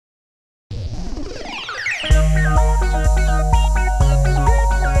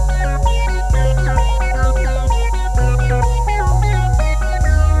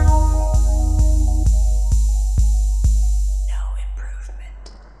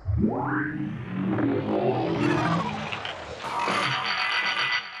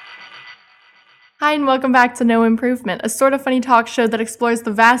Hi, and welcome back to No Improvement, a sort of funny talk show that explores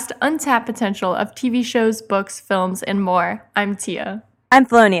the vast, untapped potential of TV shows, books, films, and more. I'm Tia. I'm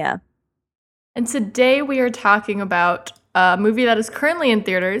Felonia. And today we are talking about a movie that is currently in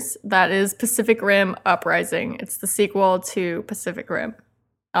theaters, that is Pacific Rim Uprising. It's the sequel to Pacific Rim,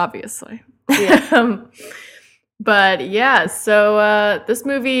 obviously. Yeah. But yeah, so this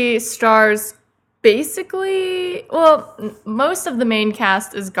movie stars basically, well, most of the main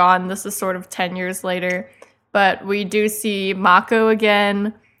cast is gone. This is sort of 10 years later, but we do see Mako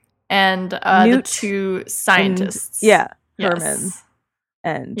again and the two scientists. Herman.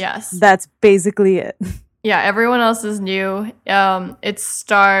 And yes, that's basically it. Yeah, everyone else is new. It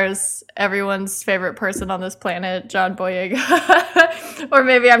stars everyone's favorite person on this planet, John Boyega. Or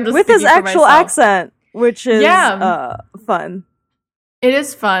maybe I'm just with his actual accent, which is fun. It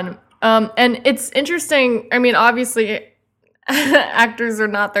is fun. And it's interesting. I mean, obviously, actors are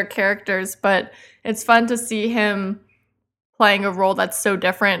not their characters, but it's fun to see him playing a role that's so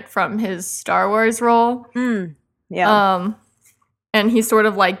different from his Star Wars role. Yeah. And he sort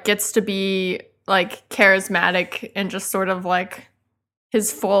of like gets to be like charismatic and just sort of like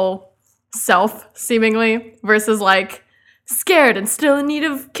his full self, seemingly, versus like scared and still in need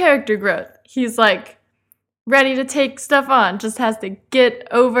of character growth. He's like ready to take stuff on, just has to get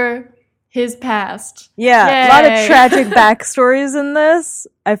over his past. Yeah, Yay. A lot of tragic backstories in this.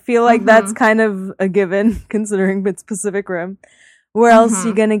 I feel like that's kind of a given, considering it's Pacific Rim. Where else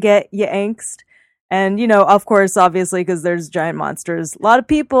you gonna get your angst? And, you know, of course, obviously, because there's giant monsters. A lot of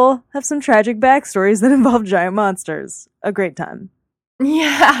people have some tragic backstories that involve giant monsters. A great time.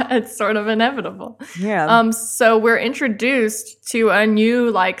 Yeah, it's sort of inevitable. Yeah. So we're introduced to a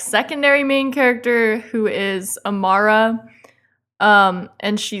new, like, secondary main character who is Amara.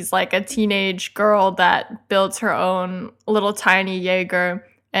 And she's like a teenage girl that builds her own little tiny Jaeger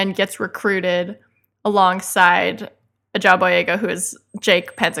and gets recruited alongside John Boyega, who is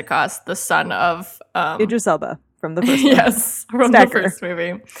Jake Pentecost, the son of Idris Elba from the first one. Yes, from Stacker. the first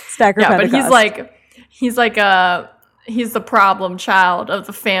movie. Stacker Pentecost. But he's the problem child of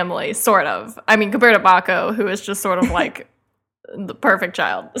the family, sort of. I mean, compared to Mako, who is just sort of like the perfect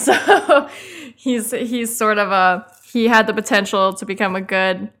child. So he's sort of he had the potential to become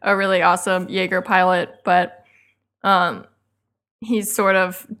a really awesome Jaeger pilot, but he sort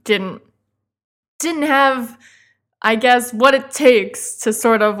of didn't have, I guess, what it takes to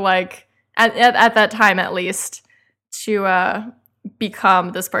sort of like at that time at least to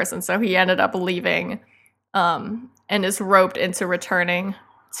become this person. So he ended up leaving and is roped into returning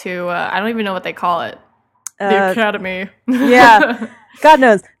to I don't even know what they call it. The academy. Yeah. God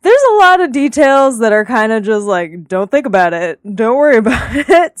knows. There's a lot of details that are kind of just like, don't think about it. Don't worry about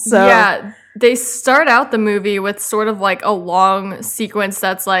it. So yeah, they start out the movie with sort of like a long sequence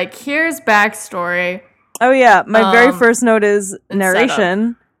that's like, here's backstory. Oh yeah, my very first note is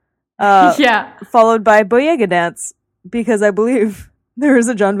narration. Yeah. Followed by Boyega dance, because I believe there is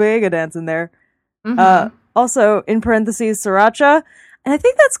a John Boyega dance in there. Also, in parentheses, sriracha. And I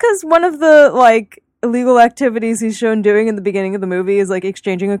think that's because one of the, like, illegal activities he's shown doing in the beginning of the movie is, like,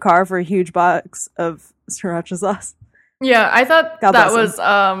 exchanging a car for a huge box of sriracha sauce. Yeah, I thought that was,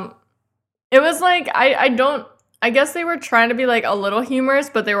 it was like, I guess they were trying to be, like, a little humorous,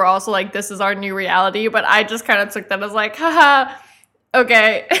 but they were also like, this is our new reality. But I just kind of took that as, like, haha,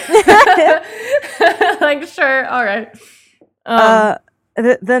 okay. Like, sure, all right.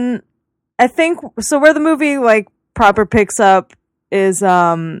 Then I think, so where the movie, like, proper picks up is,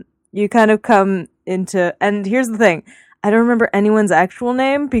 you kind of come into, and here's the thing, I don't remember anyone's actual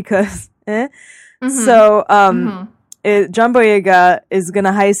name because, So, John Boyega is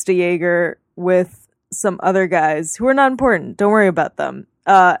gonna heist a Jaeger with some other guys who are not important. Don't worry about them.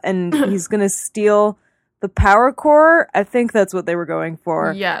 And he's gonna steal the power core. I think that's what they were going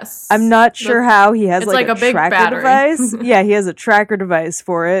for. Yes. I'm not sure how. He has like a big tracker battery. device. Yeah, he has a tracker device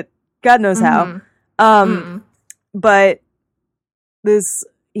for it. God knows how. But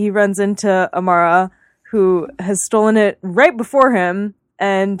he runs into Amara, who has stolen it right before him,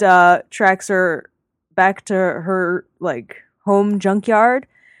 and tracks her back to her like home junkyard,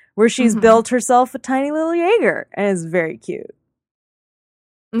 where she's built herself a tiny little Jaeger, and it's very cute.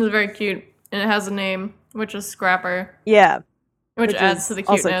 It's very cute, and it has a name, which is Scrapper. Yeah, which adds to the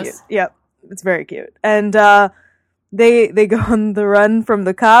cuteness. Also cute. Yep, it's very cute, and they go on the run from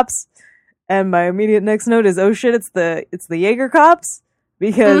the cops. And my immediate next note is, oh shit, it's the Jaeger cops,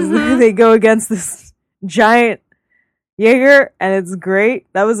 because they go against this giant Jaeger, and it's great.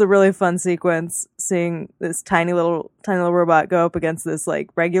 That was a really fun sequence, seeing this tiny little robot go up against this like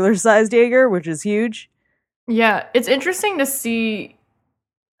regular sized Jaeger, which is huge. Yeah, it's interesting to see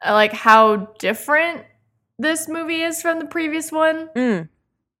like how different this movie is from the previous one.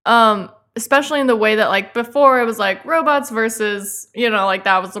 Especially in the way that like before it was like robots versus, like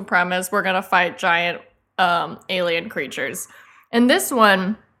that was the premise, we're gonna fight giant alien creatures. And this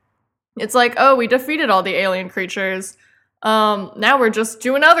one, it's like, oh, we defeated all the alien creatures, now we're just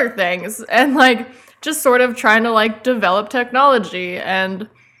doing other things and like just sort of trying to like develop technology, and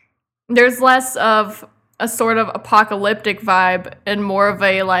there's less of a sort of apocalyptic vibe and more of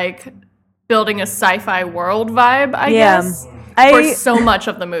a like building a sci-fi world vibe, I guess, for so much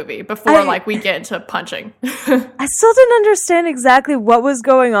of the movie before like we get into punching. I still didn't understand exactly what was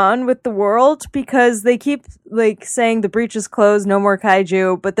going on with the world, because they keep like saying the breach is closed, no more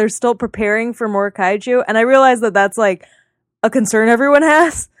kaiju, but they're still preparing for more kaiju, and I realize that that's like a concern everyone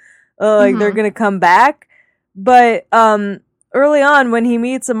has, like they're gonna come back, but early on when he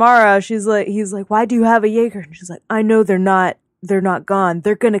meets Amara, he's like, why do you have a Jaeger? And she's like, I know they're not gone.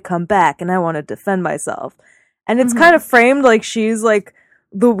 They're going to come back and I want to defend myself. And it's kind of framed like she's like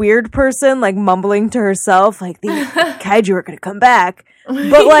the weird person, like mumbling to herself, like the kaiju are going to come back.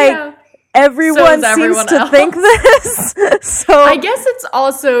 But like everyone seems to think this. So I guess it's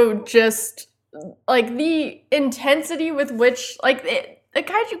also just like the intensity with which like the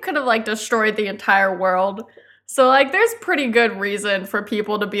kaiju could have like destroyed the entire world. So, like, there's pretty good reason for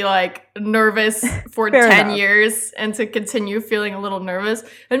people to be, like, nervous for 10 years and to continue feeling a little nervous.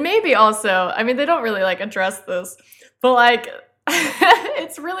 And maybe also, I mean, they don't really, like, address this, but, like,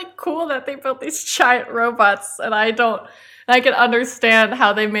 it's really cool that they built these giant robots, and I can understand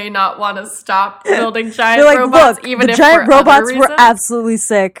how they may not want to stop building giant robots, look, even the if giant for robots other reasons. were absolutely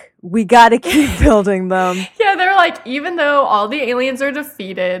sick. We gotta keep building them. Yeah, they're like, even though all the aliens are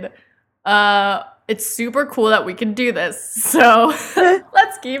defeated, it's super cool that we can do this. So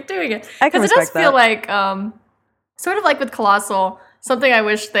let's keep doing it. Because it does feel like, sort of like with Colossal, something I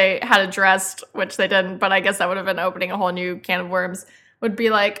wish they had addressed, which they didn't, but I guess that would have been opening a whole new can of worms, would be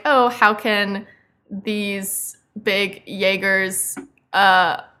like, oh, how can these big Jaegers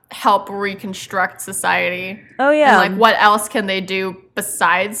help reconstruct society? Oh, yeah. And like, what else can they do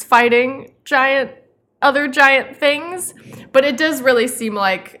besides fighting other giant things? But it does really seem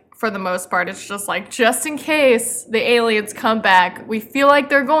like, for the most part, it's just like, just in case the aliens come back, we feel like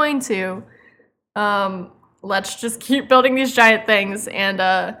they're going to, let's just keep building these giant things. And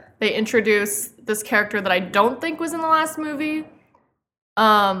they introduce this character that I don't think was in the last movie,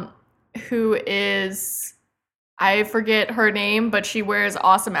 who is, I forget her name, but she wears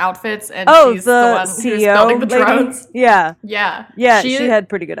awesome outfits, and she's the one CEO who's building the drones. Yeah. She had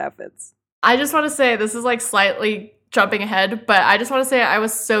pretty good outfits. I just want to say, this is like slightly jumping ahead, but I just want to say I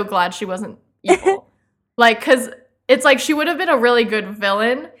was so glad she wasn't evil. Like, because it's like she would have been a really good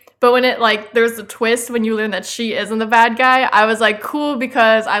villain, but when it like there's a twist when you learn that she isn't the bad guy, I was like, cool,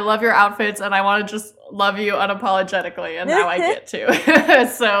 because I love your outfits and I want to just love you unapologetically, and now I get to.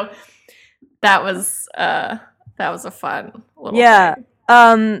 So that was a fun little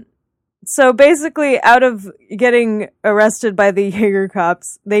thing. So basically, out of getting arrested by the Jaeger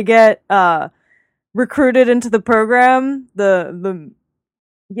cops, they get recruited into the program, the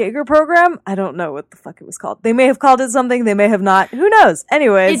Jaeger program. I don't know what the fuck it was called. They may have called it something, they may have not. Who knows?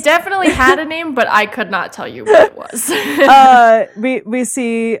 Anyways, it definitely had a name, but I could not tell you what it was. We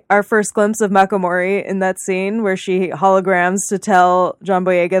see our first glimpse of Makomori in that scene where she holograms to tell John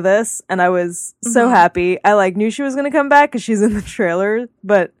Boyega this, and I was so happy. I knew she was gonna come back because she's in the trailer,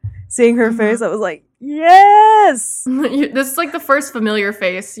 but seeing her face, I was like, yes! This is like the first familiar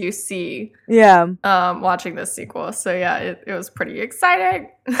face you see. Yeah. Watching this sequel. So yeah, it was pretty exciting.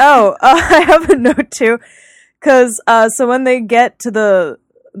 I have a note too. Because, so when they get to the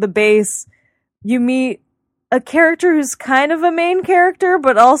base, you meet a character who's kind of a main character,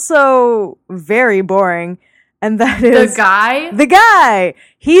 but also very boring. And that is... The guy?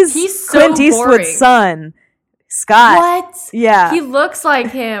 He's so Clint Eastwood's son. Scott. What? Yeah. He looks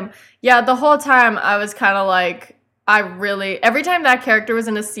like him. Yeah, the whole time I was kind of like, every time that character was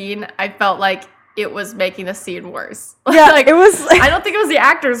in a scene, I felt like it was making the scene worse. Yeah, it was. I don't think it was the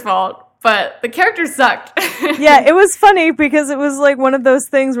actor's fault, but the character sucked. Yeah, it was funny because it was like one of those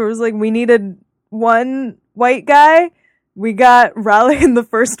things where it was like, we needed one white guy. We got Raleigh in the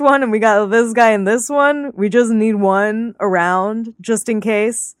first one, and we got this guy in this one. We just need one around just in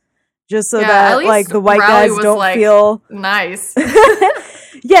case. Just so that, like, the white guys don't feel nice.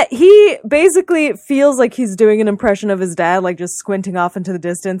 Yeah, he basically feels like he's doing an impression of his dad, like just squinting off into the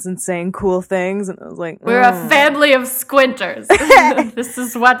distance and saying cool things. And I was like, We're a family of squinters. This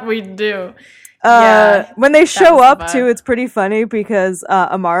is what we do. When they show was the up vibe. too, it's pretty funny because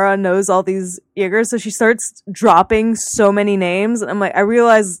Amara knows all these Jaegers, so she starts dropping so many names. And I'm like, I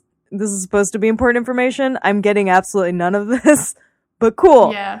realize this is supposed to be important information. I'm getting absolutely none of this, but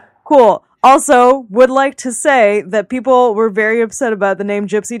cool. Yeah. Cool. Also, would like to say that people were very upset about the name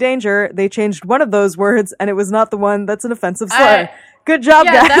Gypsy Danger. They changed one of those words, and it was not the one that's an offensive slur. Good job,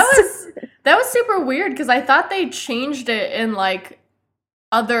 Yeah, guys. that was super weird because I thought they changed it in like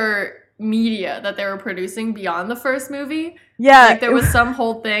other media that they were producing beyond the first movie. Yeah, Like there was some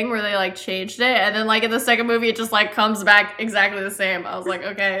whole thing where they like changed it, and then like in the second movie it just like comes back exactly the same. I was like,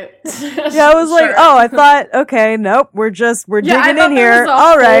 okay. yeah, I was like, Sure. oh, I thought, okay, nope, we're Yeah, I digging thought in there here. was a All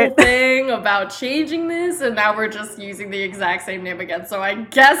whole right. thing about changing this, and now we're just using the exact same name again. So I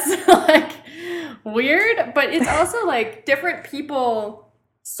guess like weird, but it's also like different people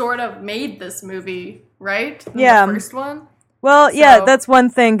sort of made this movie, right? Than Yeah. the first one. Well, yeah, So- that's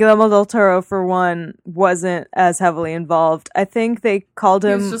one thing. Guillermo del Toro, for one, wasn't as heavily involved. I think they called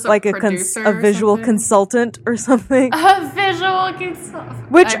was him just a like a producer or visual something? consultant or something. A visual consult.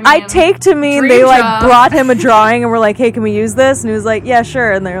 Which I mean, take to mean dream they like job. brought him a drawing and were like, "Hey, can we use this?" And he was like, "Yeah,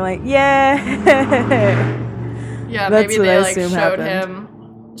 sure." And they're like, "Yeah." Yeah, That's maybe what they I like assume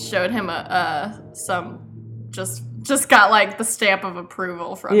showed him some just got like the stamp of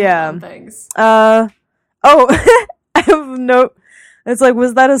approval from Yeah. him on things. Oh, I have a note. It's like,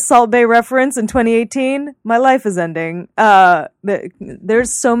 was that a Salt Bay reference in 2018? My life is ending.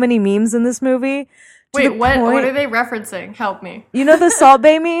 There's so many memes in this movie. to Wait, the what point- are they referencing? Help me. You know the Salt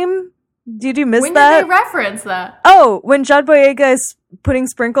Bay meme? Did you miss When that? did they reference that? Oh, when John Boyega is putting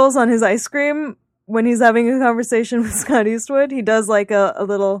sprinkles on his ice cream when he's having a conversation with Scott Eastwood, he does like a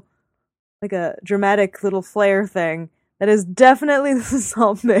little, like a dramatic little flair thing. That is definitely the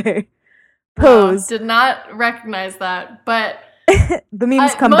Salt Bay pose. Did not recognize that, but The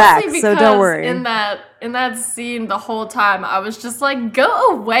memes come mostly back, so don't because worry. In that scene, the whole time I was just like, "Go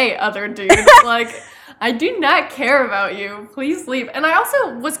away, other dude!" Like, I do not care about you. Please leave. And I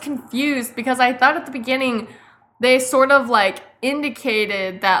also was confused because I thought at the beginning they sort of like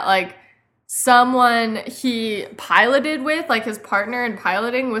indicated that like someone he piloted with, like his partner in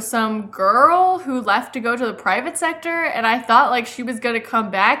piloting, was some girl who left to go to the private sector, and I thought like she was gonna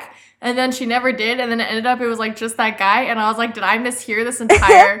come back, and then she never did, and then it ended up it was like just that guy, and I was like, did I mishear this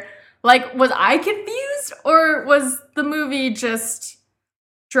entire like, was I confused, or was the movie just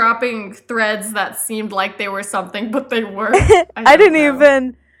dropping threads that seemed like they were something but they weren't? I didn't don't know.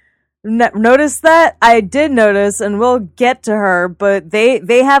 even notice that. I did notice, and we'll get to her, but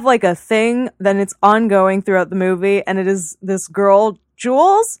they have like a thing, then it's ongoing throughout the movie, and it is this girl,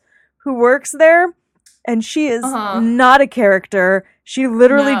 Jules, who works there, and she is not a character. She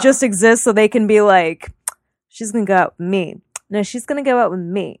literally No. just exists so they can be like, she's gonna go out with me. No, she's gonna go out with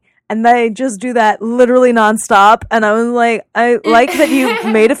me. And they just do that literally nonstop. And I was like, I like that you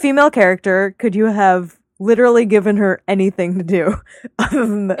made a female character. Could you have literally given her anything to do other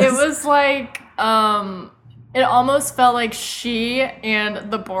than this? It was like, it almost felt like she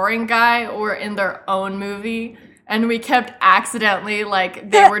and the boring guy were in their own movie, and we kept accidentally, like,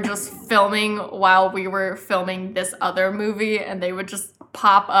 they were just filming while we were filming this other movie, and they would just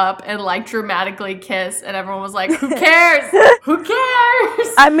pop up and, like, dramatically kiss, and everyone was like, who cares? Who cares?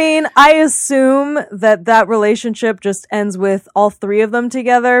 I mean, I assume that relationship just ends with all three of them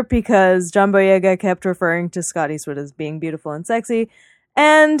together because John Boyega kept referring to Scott Eastwood as being beautiful and sexy,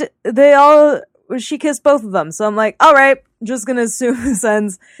 and she kissed both of them. So I'm like, all right, just gonna assume this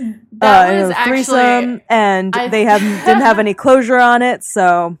ends That in was a threesome, actually... and I- they didn't have any closure on it.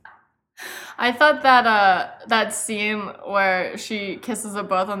 So I thought that that scene where she kisses them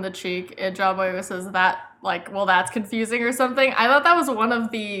both on the cheek and John Boyega says that, like, well, that's confusing or something. I thought that was one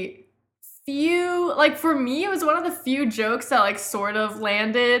of the few, like, for me, it was one of the few jokes that, like, sort of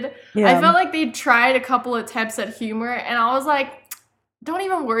landed. yeah, I felt like they tried a couple attempts at humor, and I was like, don't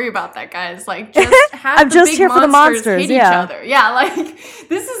even worry about that, guys. Like, just have I'm the just big here for the monsters, hate yeah. each other. Yeah, like,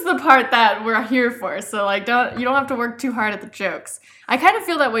 this is the part that we're here for. So, like, you don't have to work too hard at the jokes. I kind of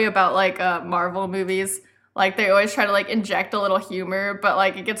feel that way about, like, Marvel movies. Like, they always try to, like, inject a little humor, but,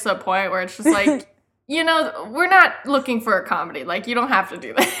 like, it gets to a point where it's just like, you know, we're not looking for a comedy. Like, you don't have to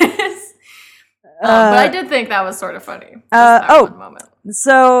do this. But I did think that was sort of funny. Just that one moment.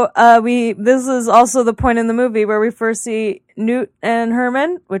 So this is also the point in the movie where we first see Newt and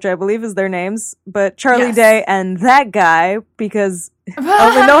Herman, which I believe is their names, but Charlie Yes. Day and that guy, because I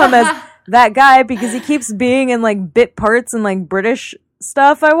only know him as that guy because he keeps being in like bit parts in like British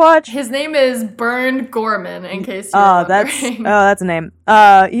stuff I watch. His name is Bernd Gorman, in case you're wondering. That's a name.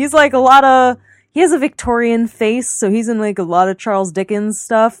 He's like he has a Victorian face, so he's in like a lot of Charles Dickens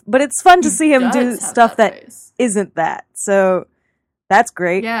stuff. But it's fun to see him do stuff that isn't that. So that's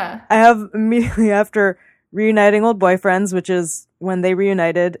great. Yeah. I have immediately after reuniting old boyfriends, which is when they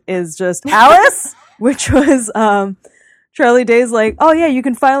reunited, is just Alice, which was Charlie Day's like, oh yeah, you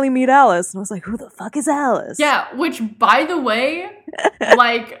can finally meet Alice. And I was like, who the fuck is Alice? Yeah, which, by the way,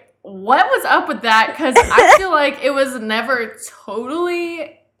 like, what was up with that? Because I feel like it was never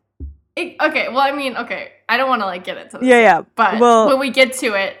totally... I don't want to, like, get into this. Yeah. But when we get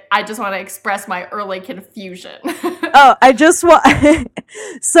to it, I just want to express my early confusion. I just want...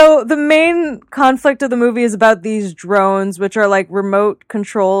 So the main conflict of the movie is about these drones, which are, like,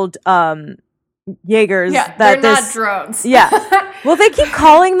 remote-controlled, Jaegers. Yeah, they're not drones. Yeah. Well, they keep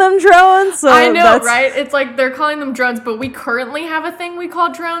calling them drones. So I know, right? It's like they're calling them drones, but we currently have a thing we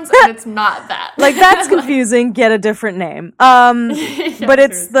call drones, and it's not that. Like, that's confusing. Get a different name. Yeah, but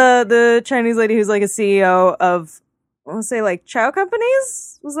it's the Chinese lady who's like a CEO of, I want to say, like, Chow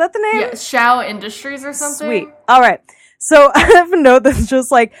Companies? Was that the name? Yeah, Shao Industries or something. Sweet. All right. So I have a note that's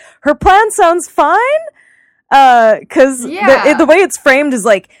just like, her plan sounds fine. Because the way it's framed is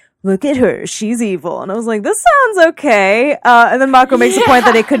like, look at her, she's evil. And I was like, this sounds okay. And then Mako makes a point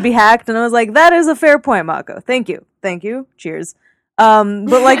that it could be hacked. And I was like, that is a fair point, Mako. Thank you. Cheers.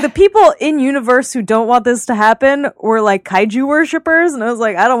 But like the people in universe who don't want this to happen were like kaiju worshippers. And I was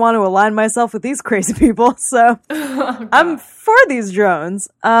like, I don't want to align myself with these crazy people. So I'm for these drones.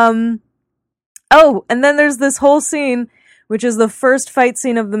 And then there's this whole scene, which is the first fight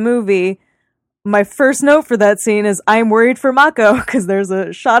scene of the movie. My first note for that scene is I'm worried for Mako because there's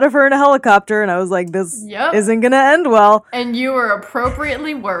a shot of her in a helicopter and I was like, this isn't going to end well. And you were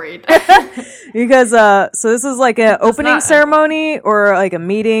appropriately worried. Because, so this is like an opening ceremony or like a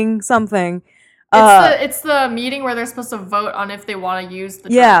meeting, something. It's the meeting where they're supposed to vote on if they want to use the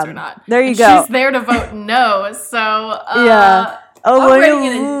drones or not. There you go. She's there to vote no, so already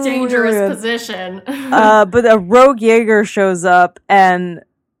in a dangerous position. But a rogue Jaeger shows up and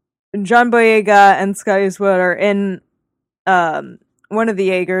John Boyega and Scotty Sweat are in one of the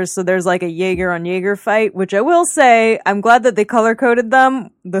Jaegers, so there's like a Jaeger on Jaeger fight, which I will say, I'm glad that they color-coded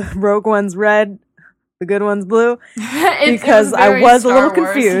them. The rogue one's red, the good one's blue, because I was a little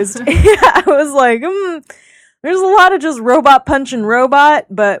confused. I was like, there's a lot of just robot punching robot,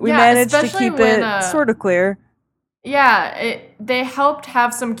 but we managed to keep it sort of clear. Yeah, they helped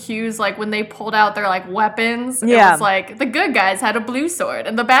have some cues, like when they pulled out their like weapons. It was like the good guys had a blue sword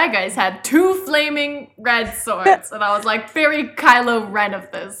and the bad guys had two flaming red swords, and I was like, very Kylo Ren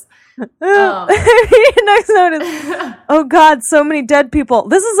of this. Next note is, oh god, so many dead people.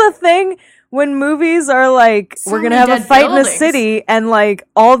 This is a thing when movies are like, we're gonna have a fight in a city, and like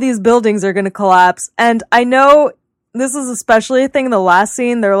all these buildings are gonna collapse. And I know this is especially a thing in the last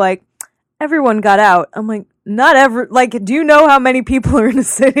scene. They're like, everyone got out. I'm like, do you know how many people are in a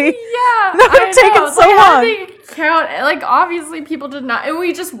city? Yeah, that would have taken so long. How do they count? Like, obviously people did not, and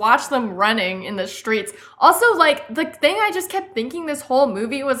we just watched them running in the streets. Also, like, the thing I just kept thinking this whole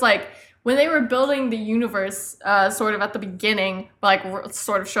movie was like, when they were building the universe, sort of at the beginning, like,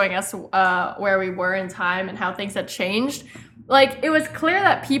 sort of showing us where we were in time and how things had changed, like, it was clear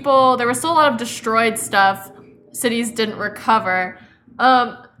that there was still a lot of destroyed stuff, cities didn't recover.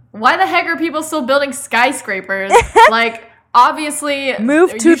 Why the heck are people still building skyscrapers? Like, obviously...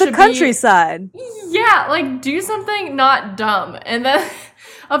 Move to the countryside. Yeah, like, do something not dumb. And then,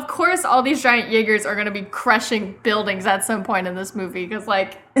 of course, all these giant Jaegers are going to be crushing buildings at some point in this movie. Because,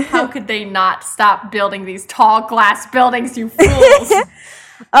 like, how could they not stop building these tall glass buildings, you fools?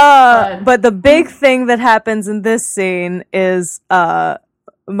 But the big thing that happens in this scene is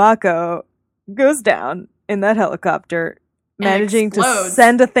Mako goes down in that helicopter, managing to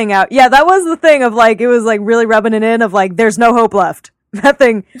send a thing out. Yeah, that was the thing of like, it was like really rubbing it in of like, there's no hope left. That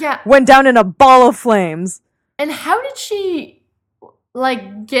thing went down in a ball of flames. And how did she where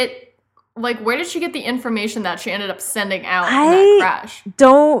did she get the information that she ended up sending out in that crash?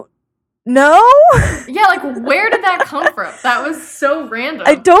 Don't know. Yeah, like where did that come from? That was so random.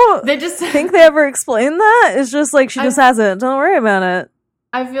 I don't think they ever explained that. It's just like, she just has it. Don't worry about it.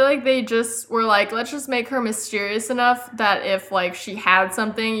 I feel like they just were like, let's just make her mysterious enough that if, like, she had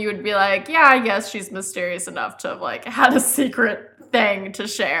something, you would be like, yeah, I guess she's mysterious enough to have, like, had a secret thing to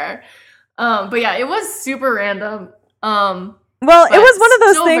share. But yeah, it was super random. Well, it was one of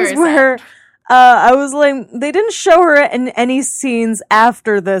those things where I was like, they didn't show her in any scenes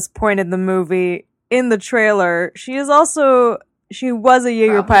after this point in the movie. In the trailer, she was a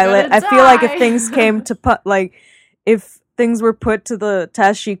Jaeger pilot. I feel like if things came to, things were put to the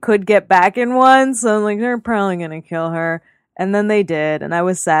test, she could get back in one. So I'm like, they're probably gonna kill her. And then they did, and I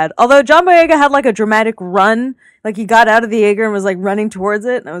was sad. Although John Boyega had like a dramatic run, like he got out of the Jaeger and was like running towards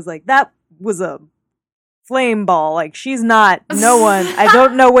it, and I was like, that was a flame ball. Like, she's not no one. I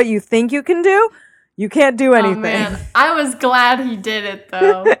don't know what you think you can do. You can't do anything. Oh man, I was glad he did it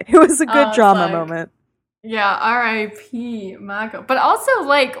though. It was a good drama moment. Yeah, R.I.P. Mako. But also,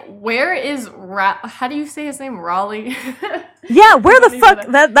 like, where is how do you say his name? Raleigh? Yeah, where the fuck?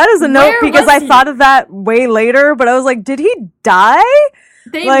 That is a note because I thought of that way later, but I was like, did he die?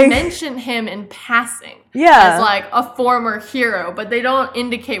 They mention him in passing. Yeah. As, like, a former hero, but they don't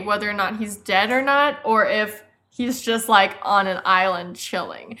indicate whether or not he's dead or not, or if he's just, like, on an island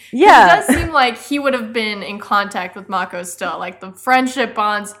chilling. Yeah. It does seem like he would have been in contact with Mako still. Like, the friendship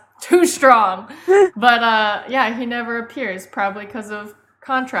bonds too strong. But yeah, he never appears, probably because of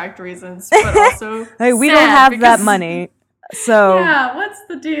contract reasons, but also hey, we don't have that money. So yeah, what's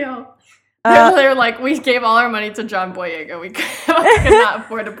the deal? They're like, we gave all our money to John Boyega. We could not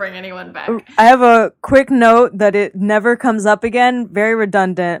afford to bring anyone back. I have a quick note that it never comes up again. Very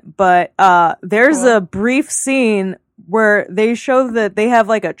redundant, but there's a brief scene where they show that they have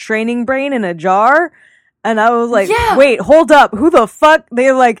like a training brain in a jar. And I was like, wait, hold up. Who the fuck?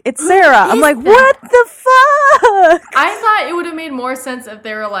 They're like, it's Sarah. I'm like, what the fuck? I thought it would have made more sense if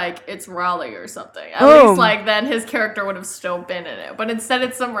they were like, it's Raleigh or something. At least, like, then his character would have still been in it. But instead,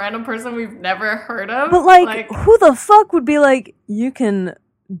 it's some random person we've never heard of. But, like who the fuck would be like, you can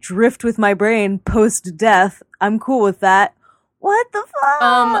drift with my brain post-death. I'm cool with that. What the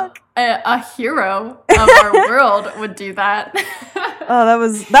fuck? A hero of our world would do that. Oh,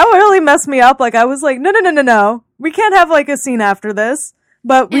 that really messed me up. Like, I was like, no. We can't have, like, a scene after this.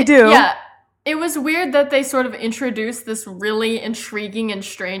 But we do. Yeah. It was weird that they sort of introduced this really intriguing and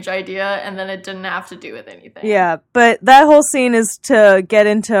strange idea, and then it didn't have to do with anything. Yeah, but that whole scene is to get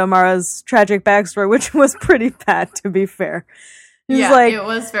into Amara's tragic backstory, which was pretty bad, to be fair. Yeah, like, it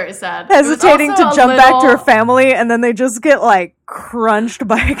was very sad. Hesitating to jump back to her family, and then they just get, like, crunched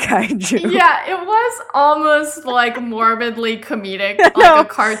by a kaiju. Yeah, it was almost, like, morbidly comedic, like a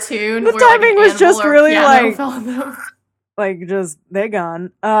cartoon. The timing was just really, like, just, they're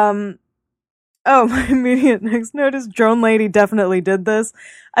gone. Oh, my immediate next note is Drone Lady definitely did this.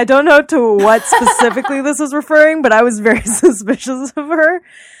 I don't know to what specifically this is referring, but I was very suspicious of her.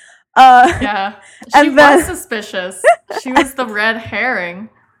 Yeah, she was suspicious. She was the red herring.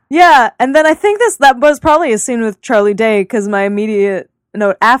 Yeah, and then I think that was probably a scene with Charlie Day, because my immediate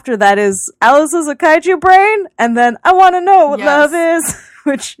note after that is Alice is a kaiju brain, and then I want to know what love is,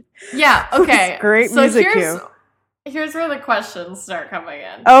 which okay, great so music cue. Here's where the questions start coming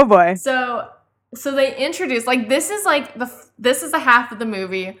in. Oh boy. So they introduce, like, this is the half of the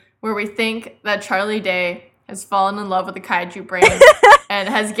movie where we think that Charlie Day has fallen in love with a kaiju brain and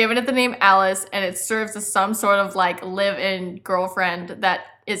has given it the name Alice, and it serves as some sort of, like, live-in girlfriend that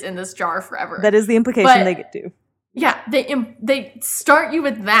is in this jar forever. That is the implication they get to. Yeah, they start you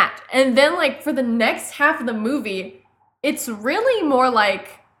with that. And then, like, for the next half of the movie, it's really more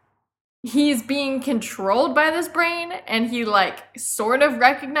like he's being controlled by this brain, and he, like, sort of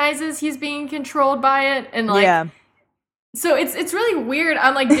recognizes he's being controlled by it, and, like, so it's really weird.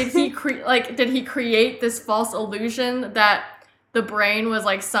 I'm like, did he create this false illusion that the brain was,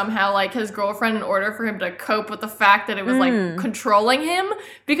 like, somehow, like, his girlfriend in order for him to cope with the fact that it was like controlling him?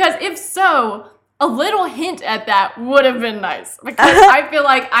 Because if so, a little hint at that would have been nice, because I feel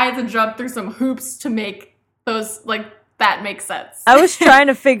like I had to jump through some hoops to make those, like, that makes sense. I was trying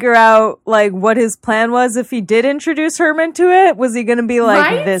to figure out, like, what his plan was if he did introduce Herman to it. Was he going to be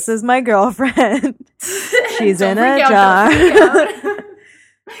like, this is my girlfriend. She's in a jar.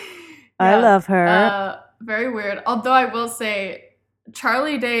 I love her. Very weird. Although I will say,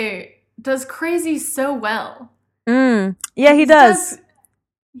 Charlie Day does crazy so well. Yeah, he does.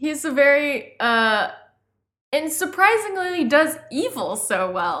 He's a very... and surprisingly does evil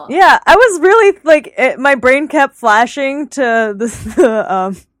so well. Yeah, I was really, like, my brain kept flashing to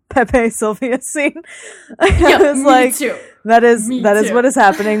the Pepe Sylvia scene. I was like, too. That is what is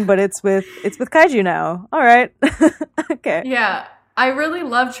happening, but it's with kaiju now. All right. Okay. Yeah, I really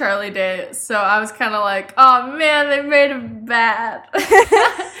love Charlie Day, so I was kind of like, oh man, they made him bad.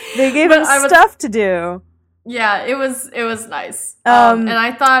 They gave him stuff to do. Yeah, it was nice. And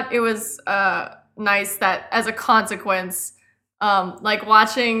I thought it was nice that as a consequence, like,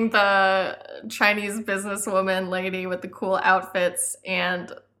 watching the Chinese businesswoman lady with the cool outfits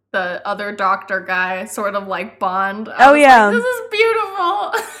and the other doctor guy sort of, like, bond. I was like, this is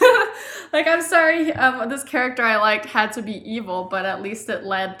beautiful. Like, I'm sorry, this character I liked had to be evil, but at least it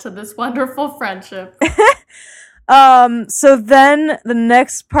led to this wonderful friendship. So then the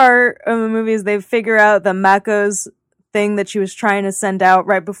next part of the movie is they figure out that Mako's thing that she was trying to send out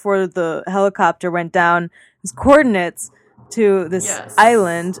right before the helicopter went down is coordinates to this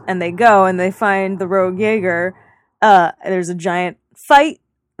island, and they go and they find the rogue Jaeger. There's a giant fight.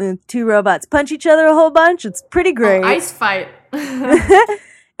 The two robots punch each other a whole bunch. It's pretty great. Ice fight.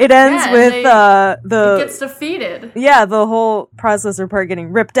 It ends with it gets defeated. Yeah, the whole processor part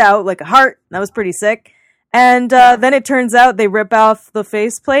getting ripped out like a heart. That was pretty sick. And then it turns out they rip off the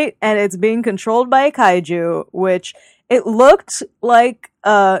faceplate and it's being controlled by a kaiju, which it looked like,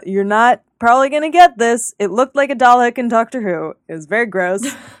 you're not probably going to get this. It looked like a Dalek in Doctor Who. It was very gross.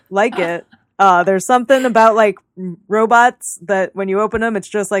 Like it. There's something about like robots that when you open them, it's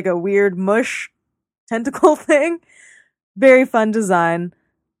just like a weird mush tentacle thing. Very fun design.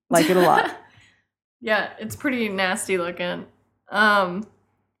 Like it a lot. Yeah, it's pretty nasty looking. And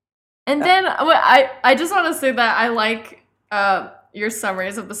then I just want to say that I like your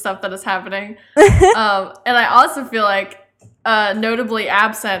summaries of the stuff that is happening. And I also feel like notably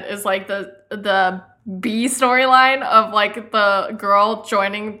absent is like the B storyline of like the girl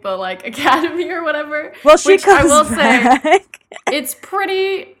joining the like academy or whatever. Well, she which comes I will back. say it's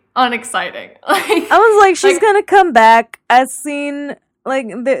pretty unexciting. I was like, she's gonna come back. As seen, like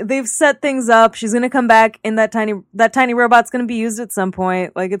they've set things up. She's gonna come back in that tiny robot's gonna be used at some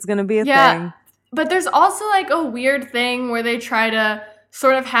point. Like it's gonna be a thing. But there's also like a weird thing where they try to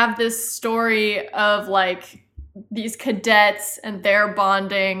sort of have this story of like these cadets and their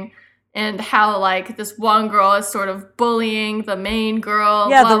bonding and how like this one girl is sort of bullying the main girl.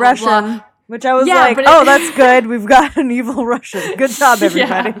 Yeah, blah, the blah, Russian. blah. Which I was like, oh, that's good. We've got an evil Russian. Good job,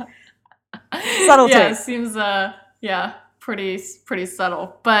 everybody. Subtle take. Yeah, it seems pretty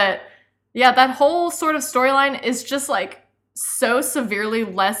subtle. But yeah, that whole sort of storyline is just like so severely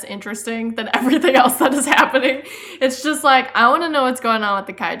less interesting than everything else that is happening. It's just like, I want to know what's going on with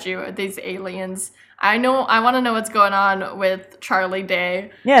the kaiju, these aliens. I want to know what's going on with Charlie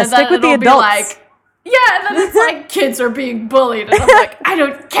Day. Yeah, stick with the adults. And then it's like kids are being bullied, and I'm like, I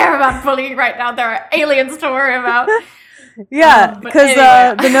don't care about bullying right now. There are aliens to worry about. Yeah, because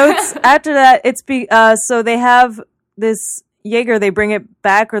the notes after that, so they have this Jaeger. They bring it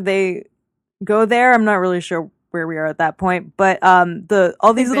back, or they go there. I'm not really sure where we are at that point, but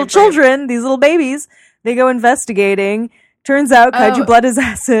all these little children, these little babies, they go investigating. Turns out kaiju blood is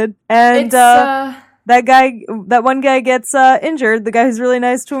acid, and that one guy gets injured. The guy who's really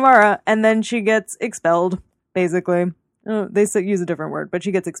nice to Amara, and then she gets expelled. Basically, they use a different word, but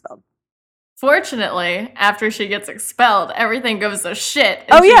she gets expelled. Fortunately, after she gets expelled, everything goes to shit.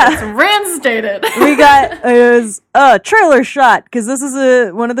 And she gets reinstated. We got a trailer shot, because this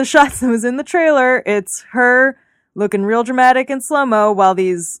is one of the shots that was in the trailer. It's her looking real dramatic in slow-mo while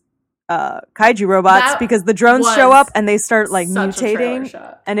these kaiju robots, because the drones show up and they start like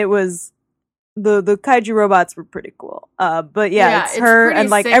mutating. And it was the kaiju robots were pretty cool. But yeah, it's her and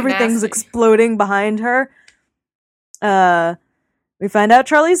like everything's exploding behind her. We find out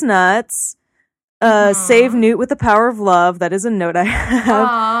Charlie's nuts. Save Newt with the power of love. That is a note I have.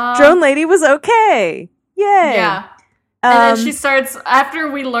 Aww. Drone lady was okay. Yay. Yeah. And then she starts,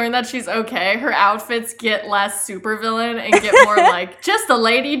 after we learn that she's okay, her outfits get less supervillain and get more like, just a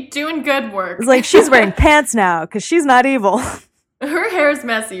lady doing good work. It's like, she's wearing pants now, because she's not evil. Her hair's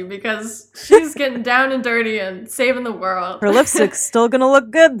messy, because she's getting down and dirty and saving the world. Her lipstick's still gonna look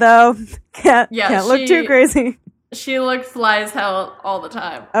good, though. Can't look too crazy. She looked fly as hell all the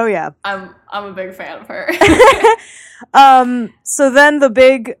time. Oh, yeah. I'm a big fan of her. So then the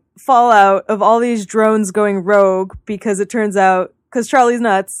big fallout of all these drones going rogue, because it turns out, because Charlie's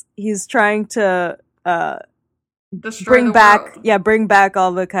nuts, he's trying to bring back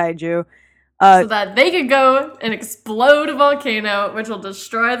all the kaiju. So that they could go and explode a volcano, which will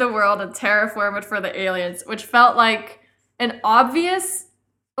destroy the world and terraform it for the aliens, which felt like an obvious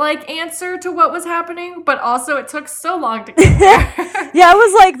like answer to what was happening, but also it took so long to get there. Yeah, it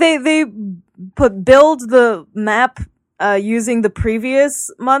was like they build the map using the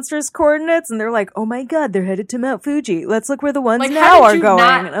previous monsters' coordinates, and they're like, oh my god, they're headed to Mount Fuji. Let's look where the ones like, now are going.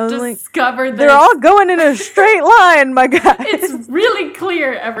 And I was like, this? They're all going in a straight line, my god. It's really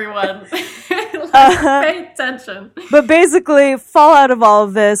clear, everyone. Pay attention. But basically, fallout of all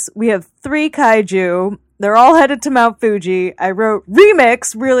of this, we have 3 kaiju. They're all headed to Mount Fuji. I wrote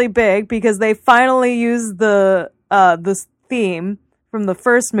remix really big because they finally used this theme from the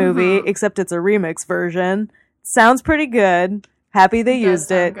first movie, except it's a remix version. Sounds pretty good. Happy they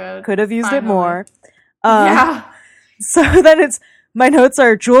used it. Good. Could have used it more. Yeah. So then my notes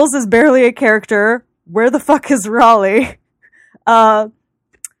are, Jules is barely a character. Where the fuck is Raleigh? Oh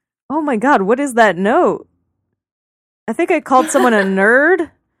my god, what is that note? I think I called someone a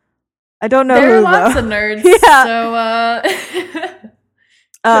nerd. I don't know There are who, lots though. of nerds. Yeah. So,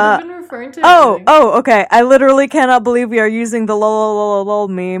 could have been referring to everything. Okay. I literally cannot believe we are using the lol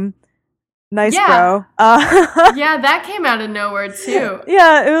meme. Nice, Yeah. bro. Yeah, that came out of nowhere too.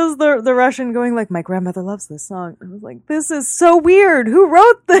 Yeah, it was the Russian going like, my grandmother loves this song. I was like, this is so weird. Who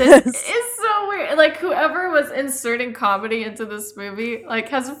wrote this? This is so weird. Like, whoever was inserting comedy into this movie, like,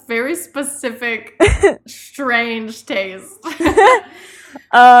 has a very specific, strange taste.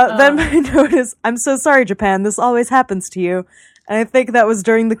 Then my note is, I'm so sorry, Japan. This always happens to you. And I think that was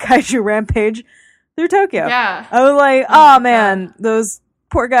during the kaiju rampage through Tokyo. Yeah. I was like, Oh oh, my man, God. those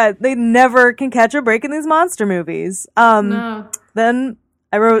poor guys, they never can catch a break in these monster movies. No. Then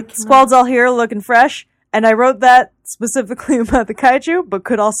I wrote, cannot. Squall's all here looking fresh. And I wrote that specifically about the kaiju, but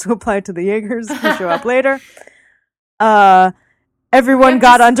could also apply to the Jaegers who show up later. Everyone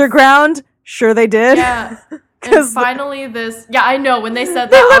got underground. Sure they did. Yeah. And 'Cause finally this... Yeah, I know. When they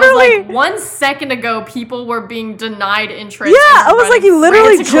said They that, I was literally- like, 1 second ago, people were being denied entrance. Yeah, and I was like, running you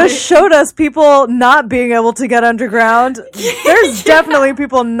literally frantically. just showed us people not being able to get underground. There's definitely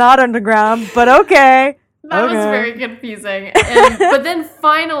people not underground, but okay. That was Okay. very confusing. But then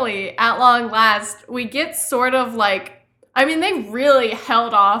finally, at long last, we get sort of like... I mean, they really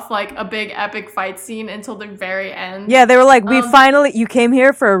held off like a big epic fight scene until the very end. Yeah, they were like, you came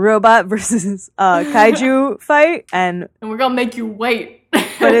here for a robot versus kaiju fight, and And we're gonna make you wait.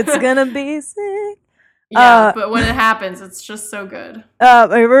 but it's gonna be sick. Yeah, but when it happens, it's just so good. My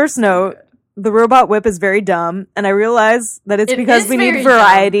first note, the robot whip is very dumb, and I realize that it's It because is we need very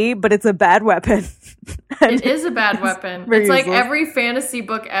variety, but it's a bad weapon. It is a bad weapon. very It's like useless. every fantasy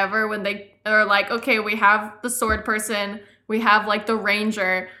book ever when they are like, okay, we have the sword person, we have like the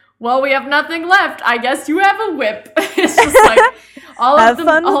ranger. Well, we have nothing left. I guess you have a whip. It's just like all Have of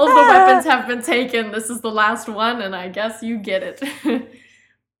fun with the that. weapons have been taken. This is the last one, and I guess you get it.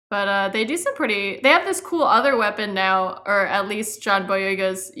 But they do some pretty. They have this cool other weapon now, or at least John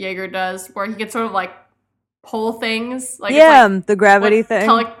Boyega's Jaeger does, where he can sort of like pull things. Like Yeah, it's like the gravity what, thing.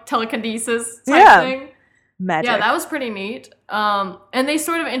 telekinesis type Yeah. thing. Magic. Yeah, that was pretty neat. And they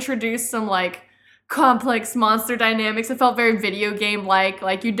sort of introduced some like complex monster dynamics. It felt very video game like.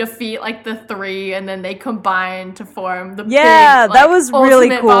 Like you defeat like the 3, and then they combine to form the Yeah, big, that like, was really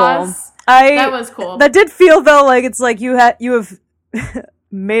ultimate cool. boss. I That was cool. That did feel though like it's like you have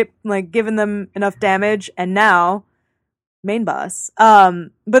made like given them enough damage, and now main boss.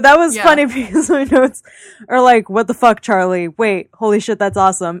 But that was Yeah. funny because my notes are like, what the fuck, Charlie? Wait, holy shit, that's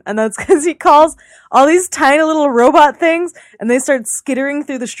awesome. And that's because he calls all these tiny little robot things, and they start skittering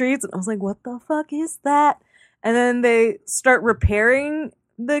through the streets, and I was like, what the fuck is that? And then they start repairing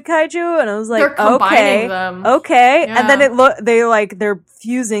the kaiju, and I was like, They're combining okay, them. okay. And then Yeah. they're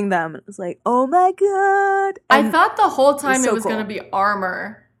fusing them. And it was like, oh my god. I And thought the whole time so it was cool. going to be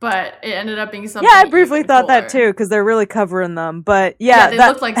armor, but it ended up being something. yeah, I briefly even thought that cooler. too, because they're really covering them. But Yeah, yeah, they that,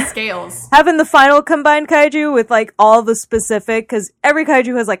 looked like scales. having the final combined kaiju with like all the specific, because every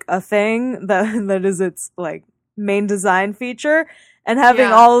kaiju has like a thing that is its like main design feature, and having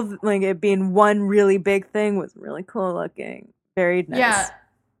Yeah. all of like it being one really big thing was really cool looking. Very nice. Yeah,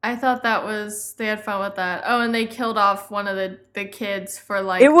 I thought they had fun with that. Oh, and they killed off one of the kids for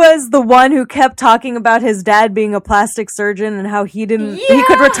like. It was the one who kept talking about his dad being a plastic surgeon and how he could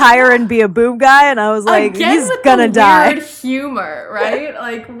Yeah! retire and be a boob guy, and I was like, Again he's with gonna the die. Weird humor, right?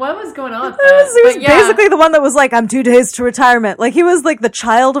 Like, what was going on with He that? was But yeah, basically the one that was like, I'm 2 days to retirement. Like, he was like the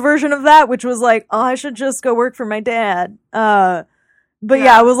child version of that, which was like, oh, I should just go work for my dad. But yeah,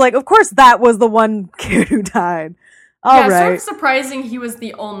 Yeah. I was like, of course that was the one kid who died. All yeah, sort right. of surprising he was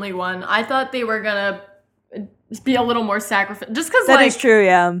the only one. I thought they were gonna be a little more sacrificial, just because That like is true,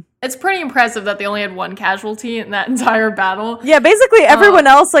 yeah. it's pretty impressive that they only had one casualty in that entire battle. Yeah, basically everyone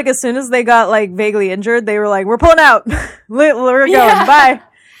else, like, as soon as they got, like, vaguely injured, they were like, we're pulling out. We're going. Yeah. Bye.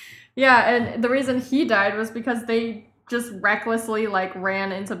 Yeah, and the reason he died was because they just recklessly like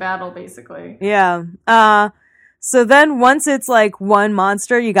ran into battle, basically. Yeah. So then once it's, like, one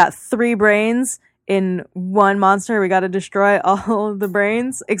monster, you got 3 brains in one monster. We got to destroy all of the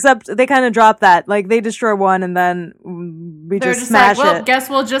brains. Except they kind of drop that. Like, they destroy one and then we They're just just smash like, well, it. guess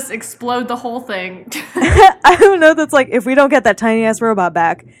we'll just explode the whole thing. I don't know. That's like, if we don't get that tiny ass robot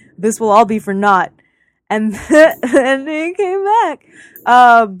back, this will all be for naught. And then he came back.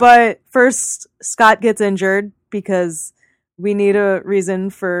 But first, Scott gets injured because we need a reason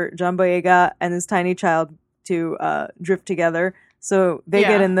for John Boyega and his tiny child to drift together. So they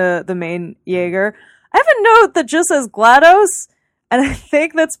get Yeah. in the main Jaeger. I have a note that just says GLaDOS, and I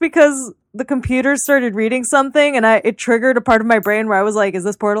think that's because the computer started reading something, and it triggered a part of my brain where I was like, is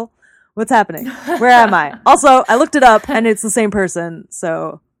this Portal? What's happening? Where am I? Also, I looked it up, and it's the same person,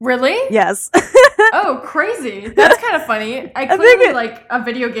 so... Really? Yes. Oh, crazy. That's kind of funny. I clearly like a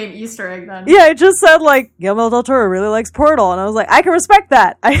video game Easter egg then. Yeah, it just said, like, Guillermo del Toro really likes Portal, and I was like, I can respect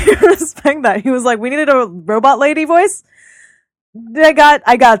that. I can respect that. He was like, we needed a robot lady voice. I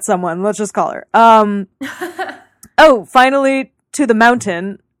got someone. Let's just call her. Oh, finally to the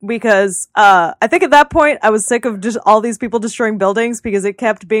mountain, because I think at that point I was sick of just all these people destroying buildings because it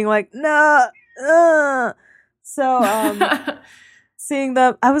kept being like, nah. So, seeing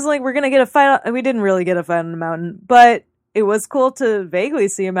them, I was like, we're gonna get a fight. We didn't really get a fight on the mountain, but it was cool to vaguely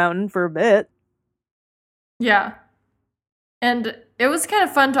see a mountain for a bit. Yeah. And it was kind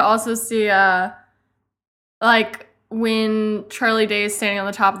of fun to also see, like, when Charlie Day is standing on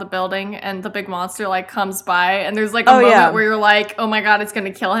the top of the building and the big monster, like, comes by, and there's, like, a moment where you're like, oh my god, it's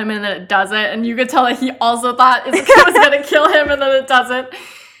gonna kill him, and then it doesn't, and you could tell that he also thought it was gonna kill him, and then it doesn't.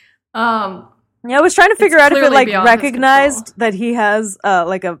 Yeah, I was trying to figure out if it, like, recognized that he has,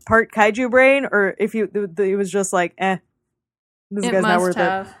 like, a part kaiju brain, or if it was just like, this guy's not worth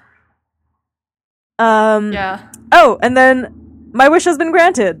it. Yeah. Oh, and then my wish has been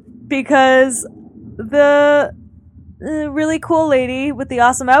granted, because the really cool lady with the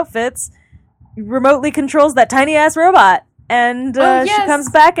awesome outfits remotely controls that tiny ass robot, and she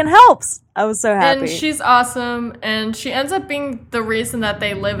comes back and helps. I was so happy. And she's awesome, and she ends up being the reason that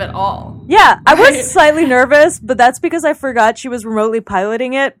they live at all. Yeah, I was slightly nervous, but that's because I forgot she was remotely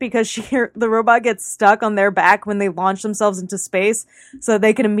piloting it, because the robot gets stuck on their back when they launch themselves into space, so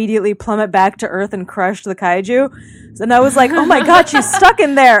they can immediately plummet back to Earth and crush the kaiju. And I was like, oh my god, she's stuck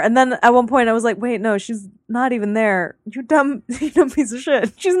in there! And then at one point I was like, wait, no, she's not even there. You dumb piece of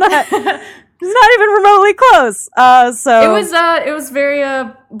shit. She's not... It's not even remotely close. So it was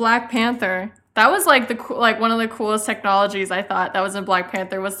very Black Panther. That was like one of the coolest technologies I thought that was in Black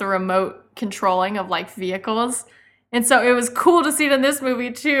Panther was the remote controlling of like vehicles, and so it was cool to see it in this movie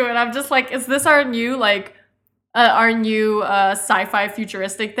too. And I'm just like, is this our new sci-fi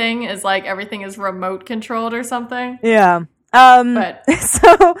futuristic thing? Is like everything is remote controlled or something? Yeah. But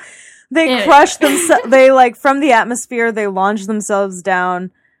so they crush themselves. They like from the atmosphere they launch themselves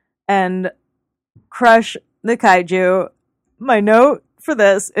down and crush the kaiju. My note for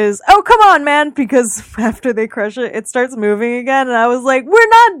this is, oh, come on, man, because after they crush it, it starts moving again, and I was like, we're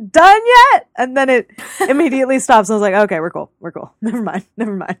not done yet! And then it immediately stops, and I was like, okay, we're cool. Never mind.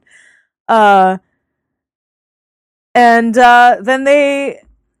 And then they,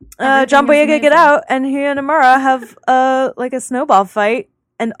 John Boyega get out, and he and Amara have, like a snowball fight,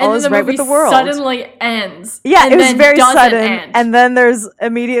 and all is right with the world. Suddenly ends. Yeah, it was very sudden. And then there's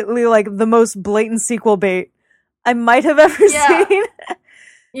immediately like the most blatant sequel bait I might have ever seen.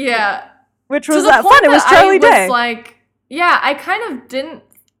 Yeah. Which was that fun. It was Charlie Day. Yeah, I kind of didn't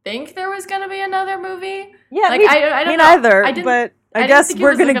think there was going to be another movie. Yeah, like, I don't me know. neither. But I guess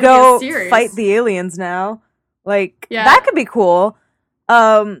we're going to go fight the aliens now. Like, that could be cool.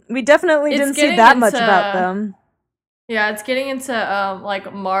 We definitely didn't see that much about them. Yeah, it's getting into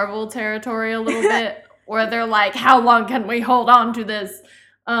like Marvel territory a little bit, where they're like, "How long can we hold on to this?"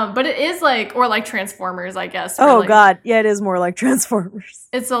 But it is like, or like Transformers, I guess. Oh god, yeah, it is more like Transformers.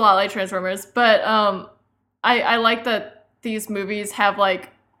 It's a lot like Transformers, but I like that these movies have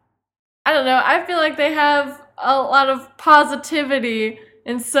like, I don't know, I feel like they have a lot of positivity,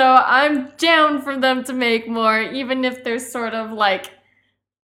 and so I'm down for them to make more, even if they're sort of like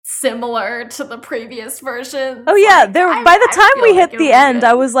similar to the previous version. Oh yeah, by the time we hit the end,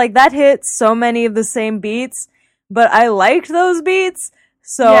 I was like, that hit so many of the same beats, but I liked those beats.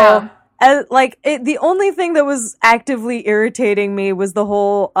 So, the only thing that was actively irritating me was the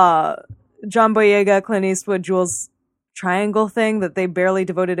whole John Boyega, Clint Eastwood, Jules triangle thing that they barely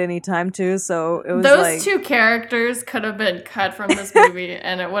devoted any time to. So it was those two characters could have been cut from this movie,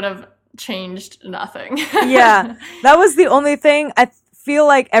 and it would have changed nothing. Yeah, that was the only thing. I feel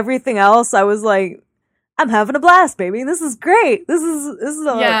like everything else, I was like, I'm having a blast, baby. This is great. This is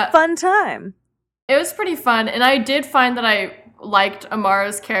a fun time. It was pretty fun, and I did find that I liked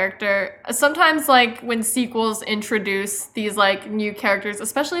Amara's character. Sometimes, like, when sequels introduce these, like, new characters,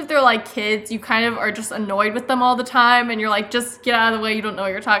 especially if they're, like, kids, you kind of are just annoyed with them all the time, and you're like, just get out of the way, you don't know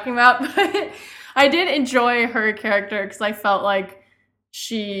what you're talking about. But I did enjoy her character, because I felt like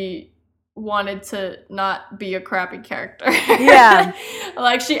she wanted to not be a crappy character. Yeah.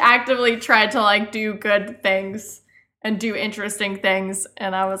 Like, she actively tried to, like, do good things and do interesting things,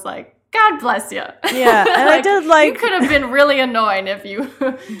 and I was like, God bless you. Yeah, and like, I did like... You could have been really annoying if you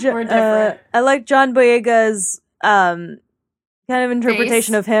were different. I like John Boyega's kind of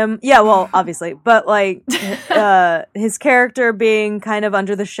interpretation Face. of him. Yeah, well, obviously, but like his character being kind of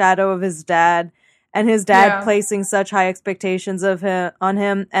under the shadow of his dad, and his dad placing such high expectations of him on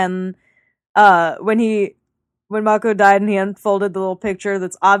him, and when Mako died and he unfolded the little picture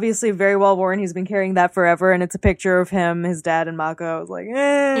that's obviously very well worn, he's been carrying that forever, and it's a picture of him, his dad, and Mako. I was like,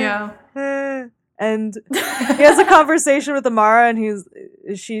 and he has a conversation with Amara,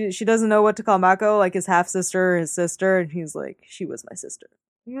 and she doesn't know what to call Mako, like his half sister or his sister, and he's like, she was my sister.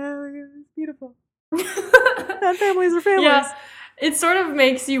 Yeah, it's beautiful. Not families are families. Yeah, it sort of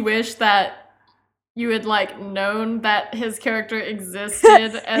makes you wish that you had like known that his character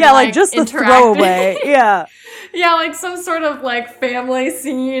existed. And, yeah, like just the throwaway. Yeah, yeah, like some sort of like family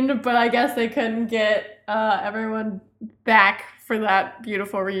scene, but I guess they couldn't get everyone back for that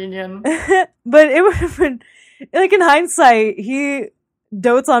beautiful reunion. But it would have been, like, in hindsight, he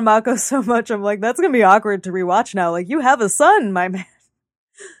dotes on Mako so much. I'm like, that's gonna be awkward to rewatch now. Like, you have a son, my man.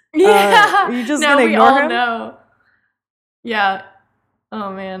 Yeah, are you just now gonna we ignore all him? know. Yeah.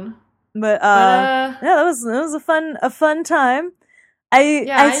 Oh man. But yeah, that was a fun time.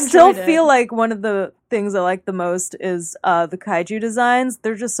 I still enjoyed feel it. like one of the things I like the most is the kaiju designs.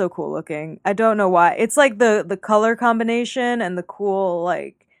 They're just so cool looking. I don't know why. It's like the color combination and the cool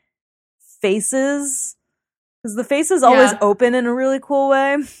like faces. Because the faces always open in a really cool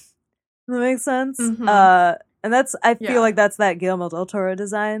way. Does that make sense? Mhm. And I feel like that's that Guillermo del Toro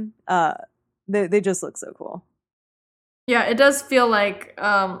design. They just look so cool. Yeah, it does feel like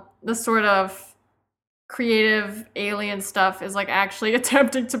the sort of creative alien stuff is like actually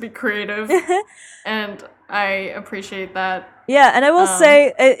attempting to be creative, and I appreciate that. Yeah, and I will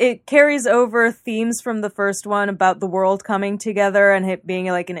say it carries over themes from the first one about the world coming together and it being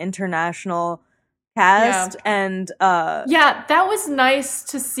like an international cast. And yeah, that was nice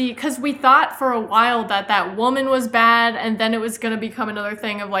to see, because we thought for a while that woman was bad, and then it was going to become another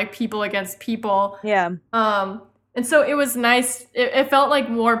thing of like people against people. Yeah. And so it was nice. It felt like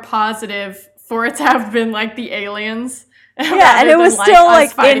more positive for it to have been like the aliens. Yeah, and it was still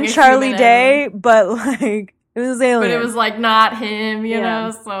like in Charlie Day, but like it was aliens. But it was like not him, you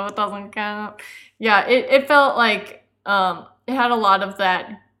know, so it doesn't count. Yeah, it felt like it had a lot of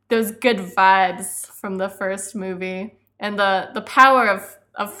those good vibes from the first movie, and the power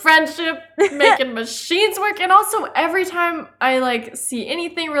of friendship making machines work. And also every time I like see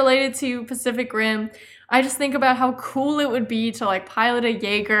anything related to Pacific Rim, I just think about how cool it would be to like pilot a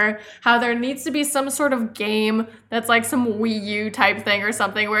Jaeger, how there needs to be some sort of game that's like some Wii U type thing or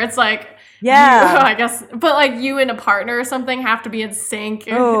something where it's like, I guess, but like you and a partner or something have to be in sync.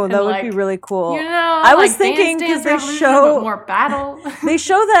 Oh, that would like, be really cool. You know, I was thinking because they show more battle. They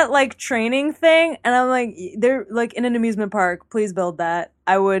show that like training thing, and I'm like, they're like in an amusement park. Please build that.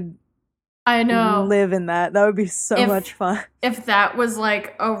 I would. I know. Live in that. That would be so much fun. If that was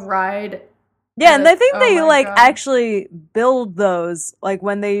like a ride. Yeah, and I think they like actually build those like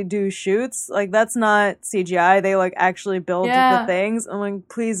when they do shoots. Like that's not CGI. They like actually build the things. I'm like,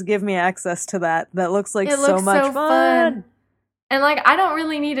 please give me access to that. That looks like so much fun. And like I don't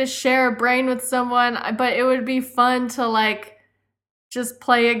really need to share a brain with someone, but it would be fun to like just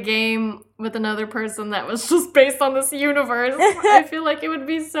play a game with another person that was just based on this universe. I feel like it would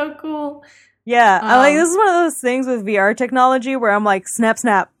be so cool. Yeah, I like this is one of those things with VR technology where I'm like, snap,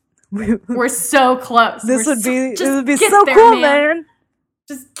 snap. We're so close. This would be so there, cool, man.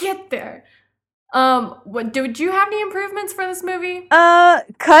 Just get there. Did you have any improvements for this movie?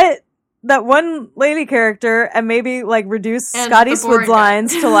 Cut that one lady character and maybe like reduce Scott Eastwood's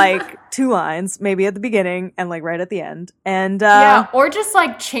lines to like 2 lines, maybe at the beginning and like right at the end. And or just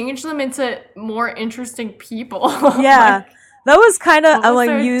like change them into more interesting people. Yeah. Like, that was kind of I'm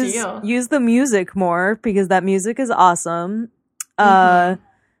like use the music more because that music is awesome.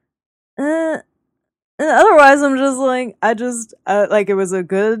 Otherwise, I'm just like like it was a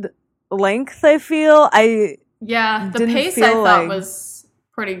good length. I feel the pace I thought was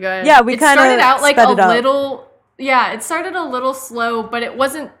pretty good. Yeah, we kind of started out like a little. Yeah, it started a little slow, but it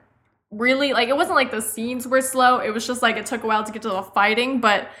wasn't really like it wasn't like the scenes were slow. It was just like it took a while to get to the fighting,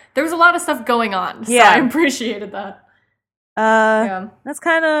 but there was a lot of stuff going on. So I appreciated that. That's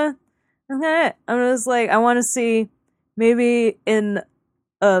kind of it. I'm just like I want to see maybe in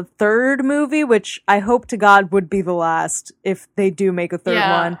a third movie, which I hope to God would be the last if they do make a third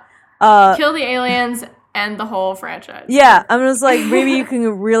one. Kill the aliens and the whole franchise. Yeah, I'm just like, maybe you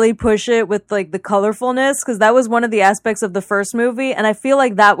can really push it with like the colorfulness, because that was one of the aspects of the first movie, and I feel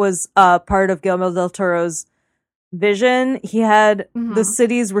like that was part of Guillermo del Toro's vision. He had the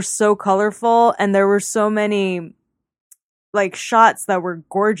cities were so colorful, and there were so many like shots that were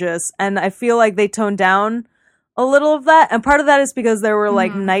gorgeous, and I feel like they toned down a little of that, and part of that is because there were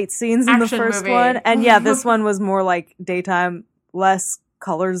like night scenes in the Action first movie. one, and yeah, this one was more like daytime, less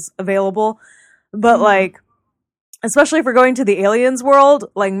colors available. But like, especially if we're going to the aliens world,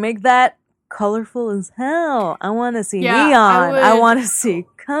 like make that colorful as hell. I want to see neon. I want to see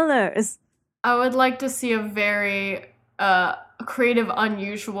colors. I would like to see a very creative,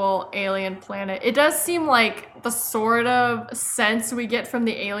 unusual alien planet. It does seem like the sort of sense we get from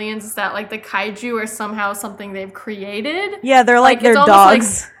the aliens is that like the kaiju are somehow something they've created. Yeah, they're like their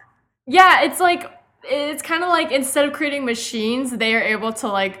dogs. Yeah, it's kind of like instead of creating machines, they are able to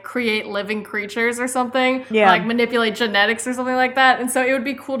like create living creatures or something. Yeah. Like manipulate genetics or something like that. And so it would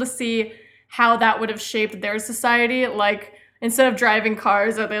be cool to see how that would have shaped their society. Like instead of driving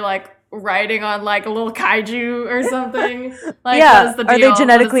cars, are they like riding on like a little kaiju or something? Like, yeah, what is the are deal? they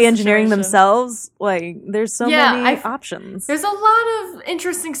genetically What is the engineering situation? themselves? Like, there's so many options. There's a lot of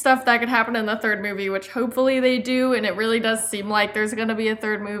interesting stuff that could happen in the third movie, which hopefully they do, and it really does seem like there's gonna be a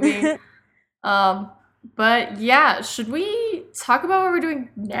third movie. But yeah, should we talk about what we're doing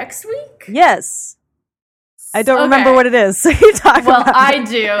next week? Yes. I don't remember what it is, so you talk about it. Well, I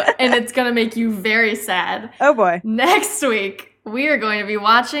do, and it's gonna make you very sad. Oh boy. Next week, we are going to be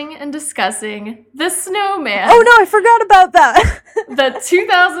watching and discussing The Snowman. Oh no, I forgot about that. The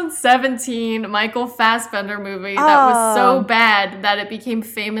 2017 Michael Fassbender movie that was so bad that it became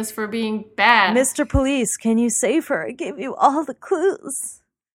famous for being bad. Mr. Police, can you save her? I gave you all the clues.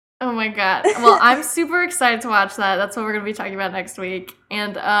 Oh my god. Well, I'm super excited to watch that. That's what we're going to be talking about next week.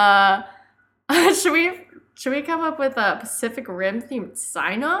 And should we come up with a Pacific Rim themed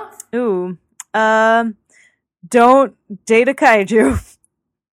sign off? Ooh. Don't date a kaiju.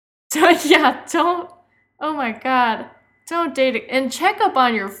 Don't. Oh my god. Don't date it. And check up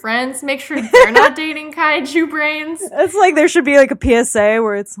on your friends. Make sure they're not dating kaiju brains. It's like there should be like a PSA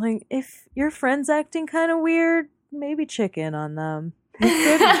where it's like, if your friend's acting kind of weird, maybe check in on them. You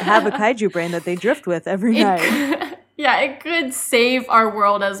could have a kaiju brain that they drift with every night. It could save our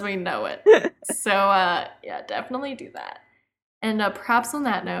world as we know it. So, yeah, definitely do that. And perhaps on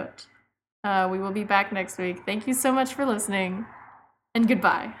that note, we will be back next week. Thank you so much for listening, and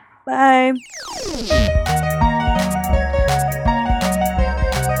goodbye. Bye.